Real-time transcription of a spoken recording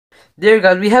There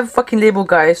guys, we have a fucking label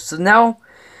guys. So now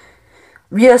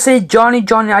we gotta say Johnny,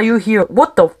 Johnny, are you here?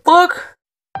 What the fuck?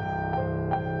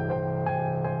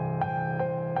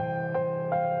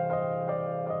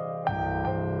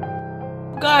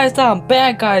 Guys, I'm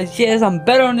back guys. Yes, I'm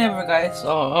better than ever guys.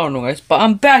 Oh, I don't know guys, but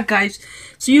I'm back guys.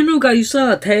 So you know guys, you saw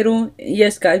the title.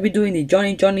 Yes guys, we're doing the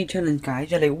Johnny Johnny challenge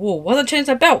guys. You're like, whoa, what's the challenge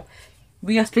about?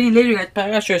 We gotta explain later guys, but I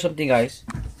gotta show you something guys.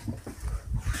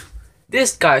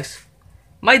 This guys,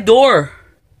 my door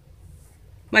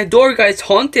guys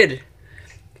haunted.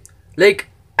 Like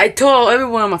I told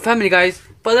everyone in my family guys,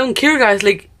 but I don't care guys.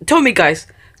 Like tell me guys,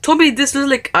 this looks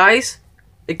like eyes,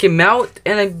 like a mouth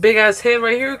and a big ass head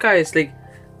right here guys. Like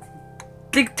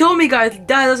tell me guys, that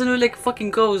doesn't look like fucking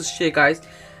ghost shit guys.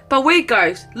 But wait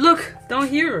guys, look down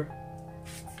here.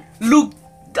 Look,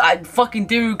 I fucking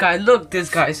dare you guys. Look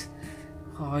this guys.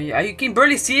 Oh yeah, you can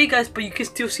barely see it guys, but you can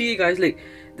still see it guys. Like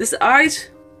this eyes,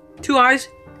 two eyes,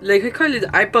 like it kind of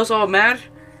the eyeballs all mad,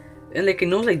 and like a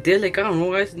nose like this. Like I don't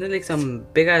know guys, and then like some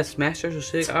big ass masters or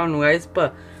shit. I don't know guys,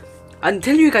 but I'm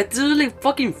telling you guys, this is like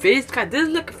fucking face guys. This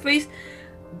is like a face.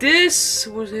 This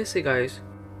what's this guys?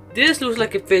 This looks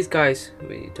like a face guys.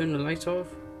 Wait, turn the lights off.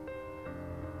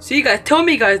 See guys, tell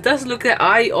me guys, does look that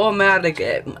eye all mad like?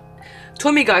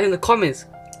 Tell me guys in the comments.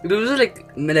 It looks like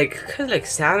kind of like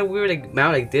sad and weird, like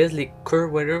mouth like this, like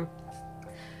curve whatever.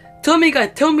 Tell me guys,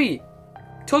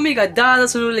 that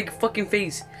doesn't look like a fucking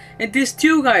face. And this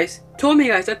too guys, tell me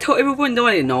guys, I tell everyone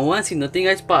no one see nothing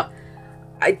guys, but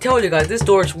I tell you guys, this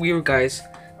door is weird guys.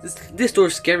 This door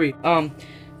is scary.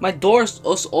 My door is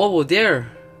also over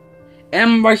there. And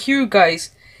I'm right here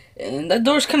guys. And that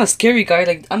door is kinda scary guys.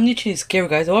 Like I'm literally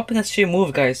scared guys. I'm hoping that shit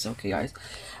move guys. Okay guys.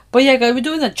 But yeah guys, we're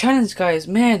doing a challenge guys,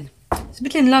 man. It's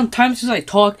been a long time since I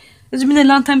talked. It's been a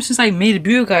long time since I made a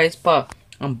video guys, but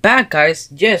I'm back guys.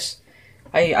 Yes,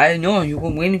 I know you were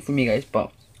waiting for me guys,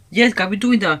 but yes guys, we're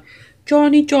doing the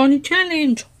Johnny Johnny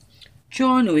challenge.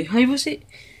 Johnny, how was it?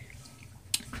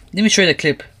 Let me show you the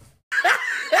clip.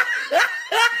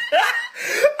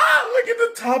 Ah, look at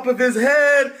the top of his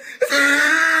head.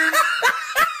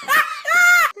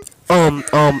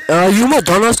 You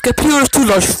McDonald's, get yours 2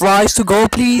 large fries to go,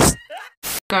 please.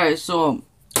 Guys, so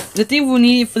the thing we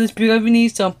need for this video, we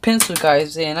need some pencil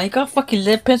guys, and I got fucking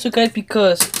lead pencil guys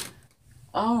because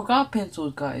I don't got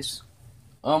pencils guys.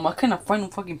 I cannot find no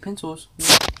fucking pencils.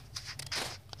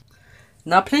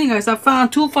 Not playing guys, I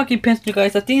found 2 fucking pencils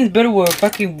guys. I think it's better with a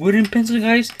fucking wooden pencil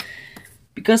guys.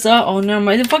 Because oh never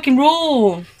mind, the fucking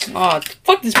roll. Oh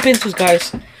fuck these pencils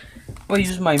guys. I'll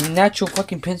use my natural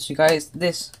fucking pencil guys.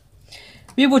 This.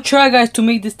 We will try guys to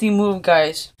make this thing move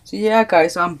guys. So yeah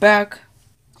guys, I'm back.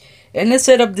 And let's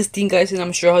set up this thing guys, and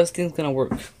I'm sure how this thing's gonna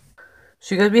work.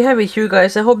 So guys, we have it here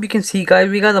guys. I hope you can see guys.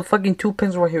 We got the fucking 2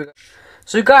 pencils right here guys.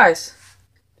 So guys,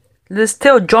 let's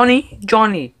tell Johnny,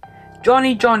 Johnny,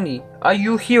 are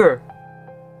you here?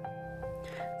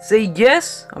 Say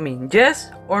yes, yes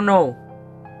or no.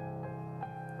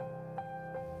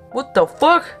 What the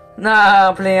fuck?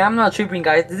 Nah, I'm not tripping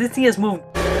guys. This thing is moving.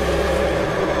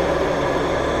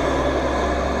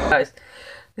 Guys,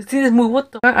 this thing is moving.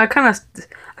 What the fuck? I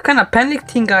kinda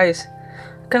panicked thing guys.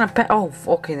 Oh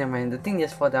okay, never mind. The thing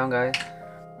just fell down guys.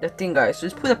 That thing guys. So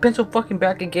let's put the pencil fucking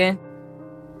back again.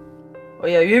 Oh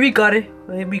yeah, we got it.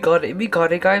 We got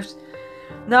it guys.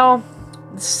 Now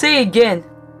say again.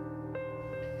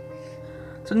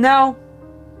 So now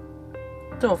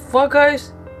what the fuck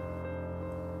guys?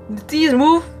 The thing is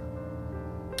move.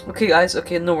 Okay guys,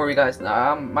 okay, no worry guys.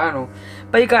 Nah, I don't know.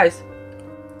 But you guys,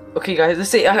 okay guys, let's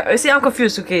say I'm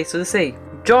confused. Okay, so let's say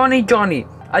Johnny,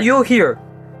 are you here?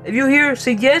 If you're here,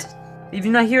 say yes. If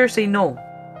you're not here, say no.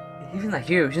 If you're not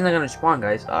here, she's not gonna respond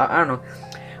guys. I don't know.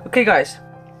 Okay guys,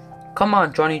 come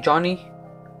on Johnny,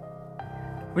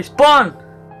 respond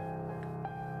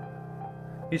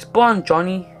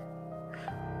Johnny.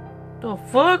 The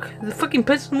fuck? The fucking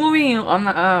pet's moving. I'm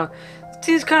not this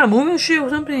thing's kinda moving shit or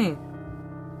something.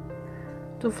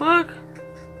 The fuck?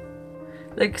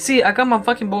 Like see, I got my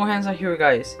fucking both hands out here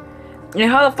guys. And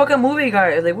how the fuck I'm moving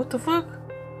guys? Like what the fuck?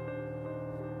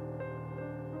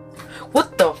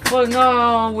 What the fuck?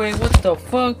 No wait, what the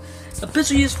fuck? The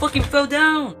pencil just fucking fell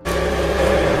down.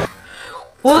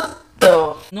 What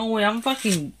the? No way, I'm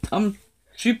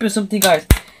tripping something guys.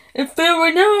 It fell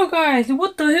right now guys.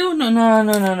 What the hell?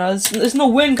 No. There's no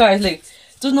wind guys. Like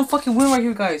there's no fucking wind right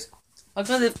here guys. I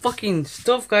got the fucking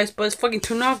stuff guys, but it's fucking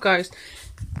turned off guys.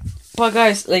 But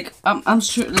guys, like I'm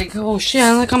sure, like oh shit,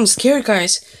 I'm scared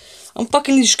guys. I'm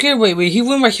fucking scared. Wait, he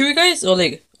went right here guys? Or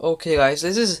like okay guys,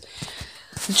 this is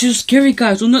just scary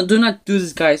guys. Do not do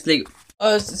this guys. Like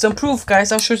some proof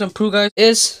guys, I'll show some proof guys.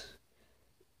 Is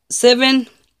 7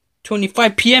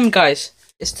 7:25 p.m. guys.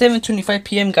 It's 7:25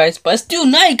 p.m. guys, but it's still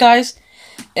night, guys.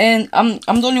 And I'm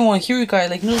the only one here, guys.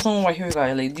 Like, no one right here,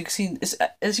 guys. Like, you can see,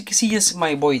 as you can see, yes,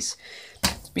 my boys.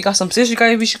 We got some scissors,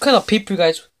 guys. We should cut a paper,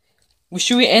 guys.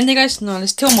 Should we end it, guys? No,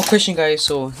 let's tell him a question, guys.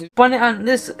 So,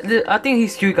 this, I think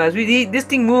he's here, guys. This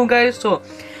thing moved, guys. So,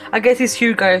 I guess he's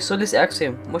here, guys. So let's ask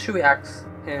him. What should we ask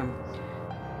him?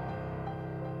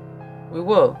 We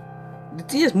will.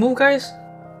 Did he just move, guys?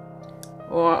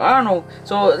 Or I don't know.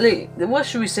 So, like, what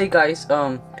should we say, guys?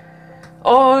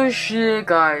 Oh shit,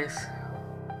 guys.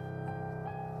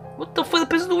 What the fuck? The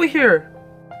person over here.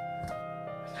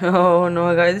 Oh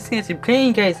no, guys. This thing actually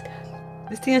playing, guys.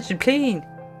 This thing actually playing.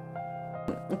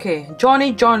 Okay,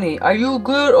 Johnny, are you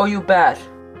good or you bad?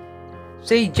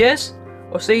 Say yes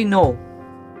or say no.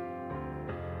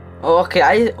 Oh,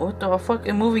 okay. What the fuck?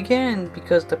 It move again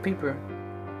because the paper.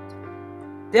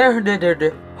 There.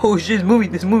 Oh shit,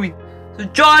 it's moving. So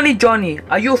Johnny,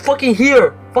 are you fucking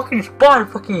here? Fucking spawn,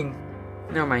 fucking.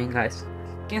 Never mind, guys.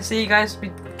 Can say, guys,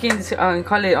 we can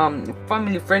call it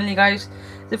family friendly, guys.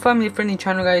 It's a family friendly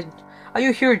channel, guys. Are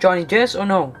you here, Johnny? Yes or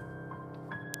no?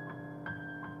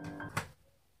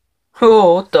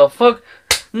 Oh, what the fuck?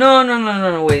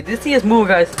 No, wait. This thing is moving,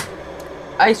 guys.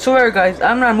 I swear, guys,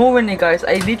 I'm not moving it, guys.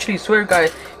 I literally swear,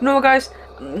 guys. You know what, guys?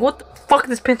 What the fuck is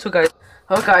this pencil, guys?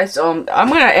 Oh, guys, I'm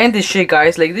gonna end this shit,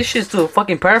 guys. Like, this shit's too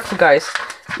fucking perfect, guys.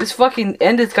 Let's fucking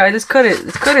end it, guys. Let's cut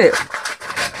it.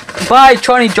 Bye,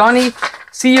 Johnny.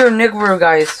 See you never,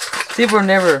 guys. See you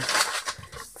never.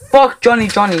 Fuck Johnny.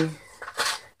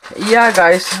 Yeah,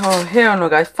 guys. Oh, hell no,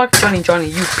 guys. Fuck Johnny.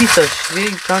 You piece of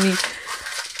shit, Johnny.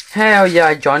 Hell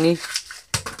yeah, Johnny.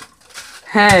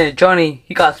 Hey, Johnny,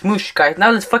 he got smooshed, guys.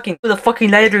 Now let's fucking do the fucking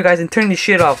lighter, guys, and turn this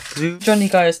shit off. Johnny,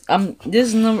 guys, I'm not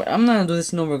gonna do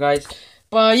this number, guys.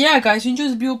 But yeah, guys, if you enjoyed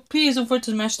this video, please don't forget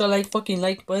to smash that fucking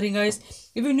like button, guys.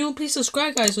 If you're new, please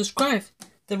subscribe, guys. Subscribe.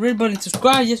 The red button,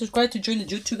 subscribe. Yes, subscribe to join the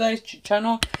YouTube guys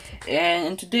channel. And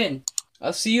until then,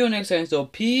 I'll see you next time. So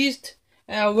peace.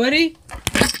 Ready?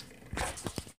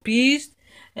 Peace.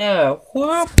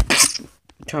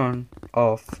 Turn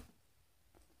off.